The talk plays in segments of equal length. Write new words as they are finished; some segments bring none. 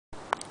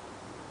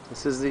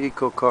This is the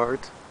eco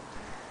cart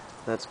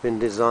that's been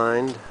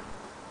designed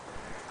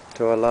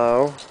to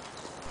allow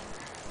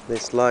the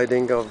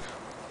sliding of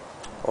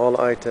all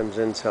items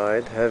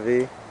inside,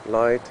 heavy,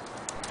 light,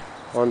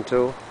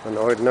 onto an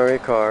ordinary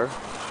car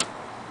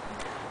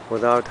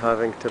without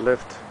having to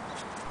lift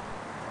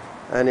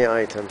any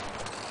item.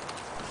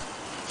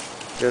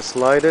 Just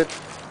slide it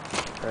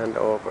and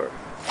over.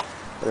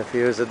 And if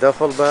you use a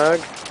duffel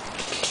bag,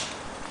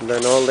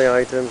 then all the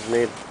items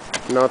need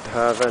not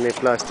have any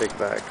plastic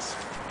bags.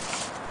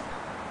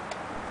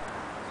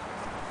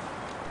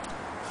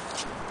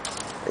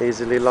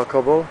 Easily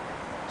lockable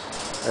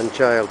and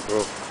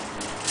childproof.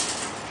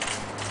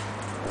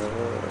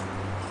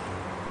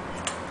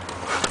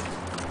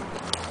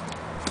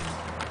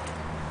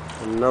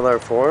 Another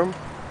form,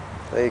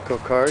 the eco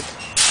cart,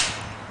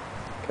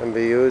 can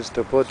be used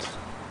to put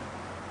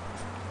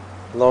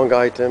long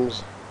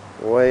items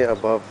way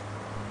above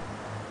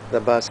the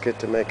basket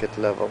to make it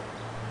level.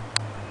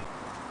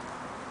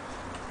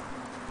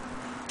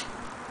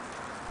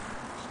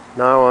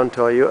 Now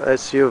onto a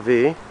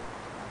SUV.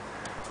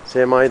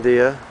 Same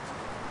idea.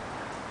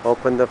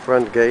 Open the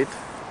front gate,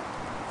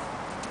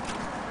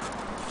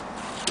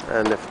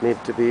 and if need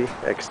to be,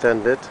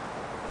 extend it.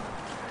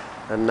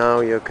 And now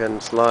you can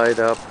slide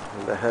up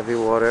the heavy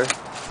water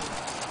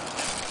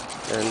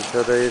into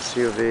the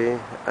SUV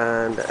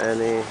and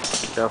any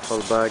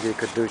duffel bag. You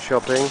could do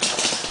shopping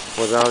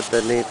without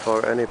the need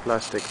for any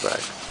plastic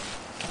bags.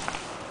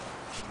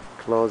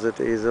 Close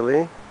it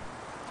easily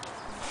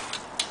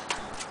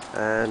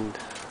and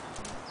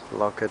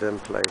lock it in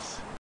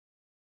place.